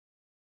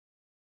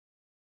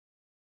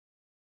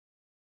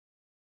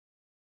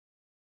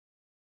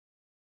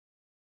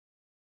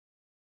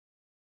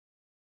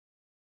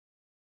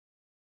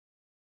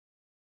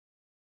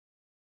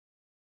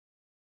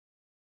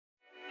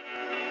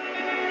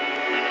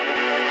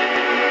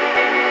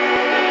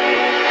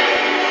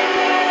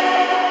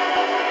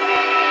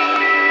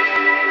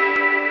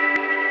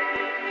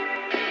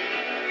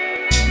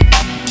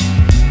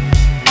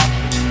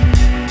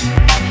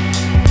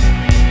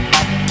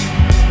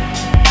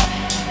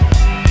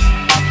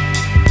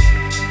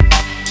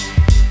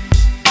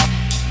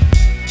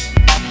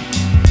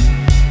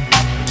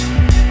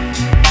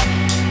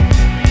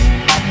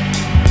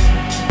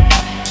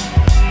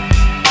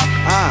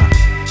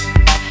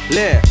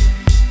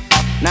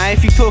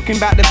talking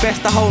about the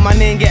best, I hope my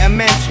name get a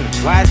mention.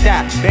 Why is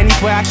that? Benny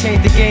boy, I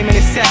changed the game in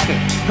a second.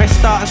 Press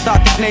start and start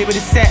to play with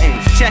the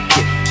settings. Check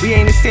it, we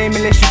ain't the same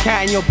unless you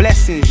counting your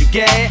blessings, you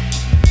get it?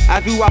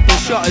 I grew up on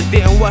shotters,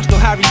 didn't watch no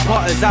Harry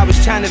Potters. I was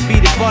trying to be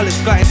the ballers,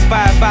 got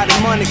inspired by the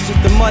monarchs. Just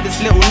the modest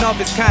little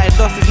novice, counted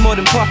losses more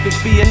than profits.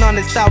 Being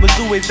honest, I was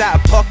always out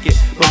of pocket,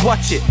 but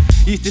watch it.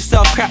 Used to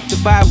sell crap to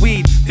buy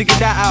weed, figured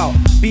that out.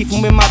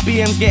 Beefing with my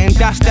BMs, getting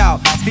dashed out.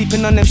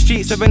 Sleeping on them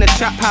streets or in a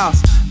trap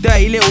house.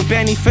 Dirty little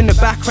Benny from the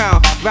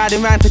background,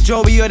 riding round to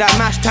Joey or that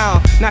Mash Town.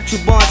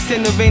 Natural born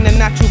sinner, ain't a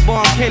natural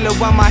born killer.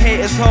 While my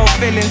haters hold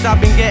feelings, I've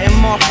been getting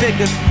more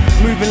figures.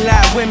 Moving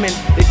like women,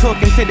 they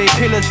talking to their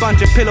pillars.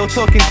 Bunch of pillow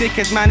talking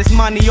dickheads, man, it's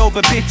money over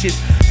bitches.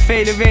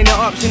 Failure ain't an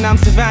option, I'm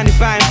surrounded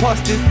by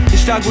imposters. They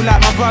struggle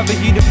like my brother,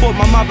 you'd have thought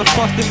my mother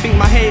fostered. Think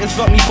my haters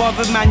got me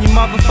bothered, man, you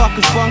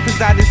motherfuckers bonkers.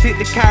 I just hit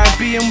the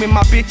Caribbean with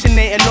my bitch and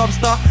ate a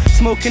lobster.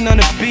 Smoking on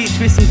the beach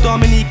with some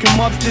Dominican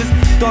mobsters.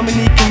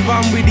 Dominican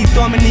run with these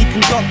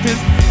Dominican doctors.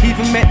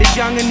 Even met this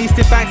young and needs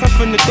to bank up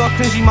from the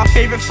Docklands. You my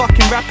favourite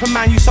fucking rapper,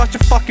 man, you such a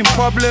fucking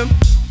problem.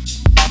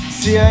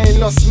 See, I ain't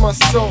lost my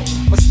soul,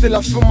 but still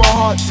I feel my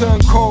heart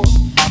turn cold.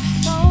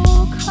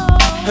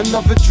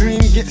 Another dream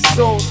gets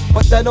sold,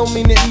 but that don't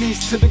mean it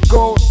leads to the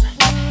goal.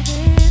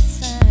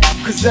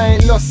 Cause I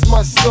ain't lost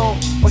my soul,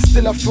 but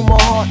still I feel my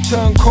heart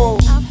turn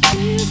cold.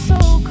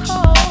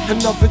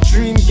 Another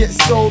dream gets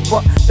sold,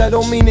 but that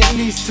don't mean it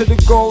leads to the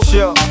goal.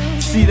 Sure.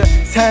 See, the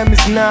time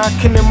is now, I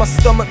can hear my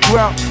stomach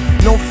growl.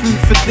 No food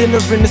for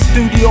dinner, in the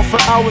studio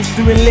for hours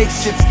doing late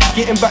shifts.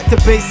 Getting back to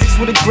basics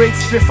with a great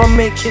spliff, I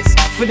make hits.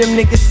 For them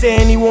niggas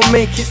saying he won't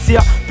make it. See,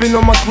 I've been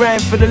on my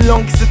grind for the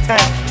longest of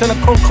time, trying to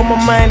conquer my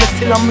mind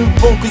until I move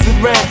bonkers with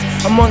rhymes.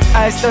 Amongst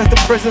eyes stands the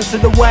presence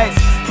of the wise,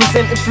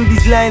 presenting through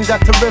these lines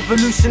out to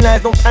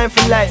revolutionize, no time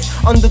for lies.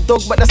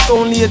 Underdog, but that's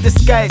only a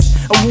disguise.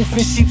 A wolf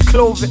in sheep's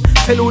clothing.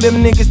 Tell all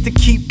them niggas to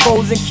keep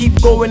posing,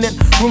 keep going in.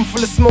 Room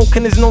full of smoke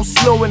and there's no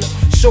slowing up.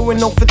 Showing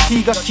no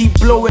fatigue, I keep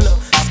blowing up.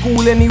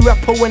 School any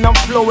rapper when I'm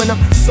flowing up.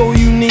 So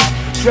unique,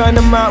 drying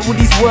them out with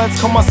these words,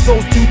 cause my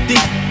soul's too deep.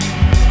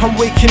 I'm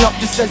waking up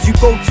just as you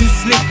go to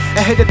sleep.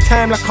 Ahead of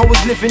time like I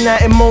was living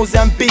out in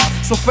Mozambique.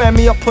 So fire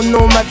me up on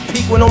no man's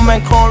peak where no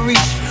man can't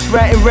reach.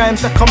 Writing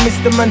rhymes like I'm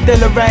Mr.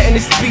 Mandela writing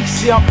his speech.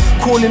 See, I'm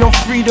calling on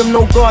freedom,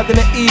 no garden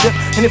of Eden.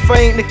 And if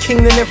I ain't the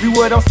king, then every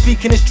word I'm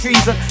speaking is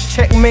treason.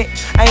 Checkmate,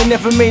 I ain't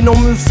never made no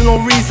moves for no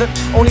reason.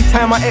 Only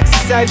time I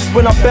exercise is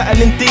when I'm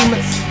battling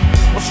demons.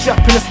 Or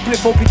strapping a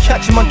spliff, hope you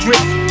catching my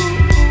drift.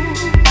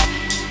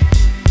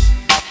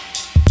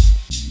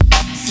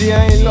 See,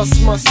 I ain't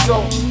lost my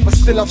soul, but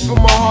still I feel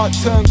my heart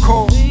turn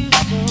cold.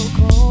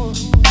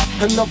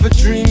 Another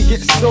dream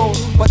gets sold,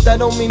 but that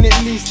don't mean it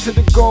leads to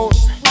the goal.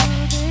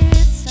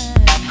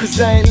 Cause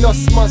I ain't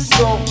lost my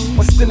soul,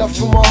 but still I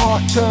feel my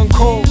heart turn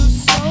cold.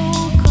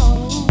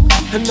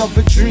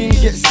 Another dream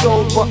gets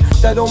sold, but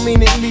that don't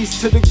mean it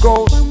leads to the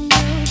goal.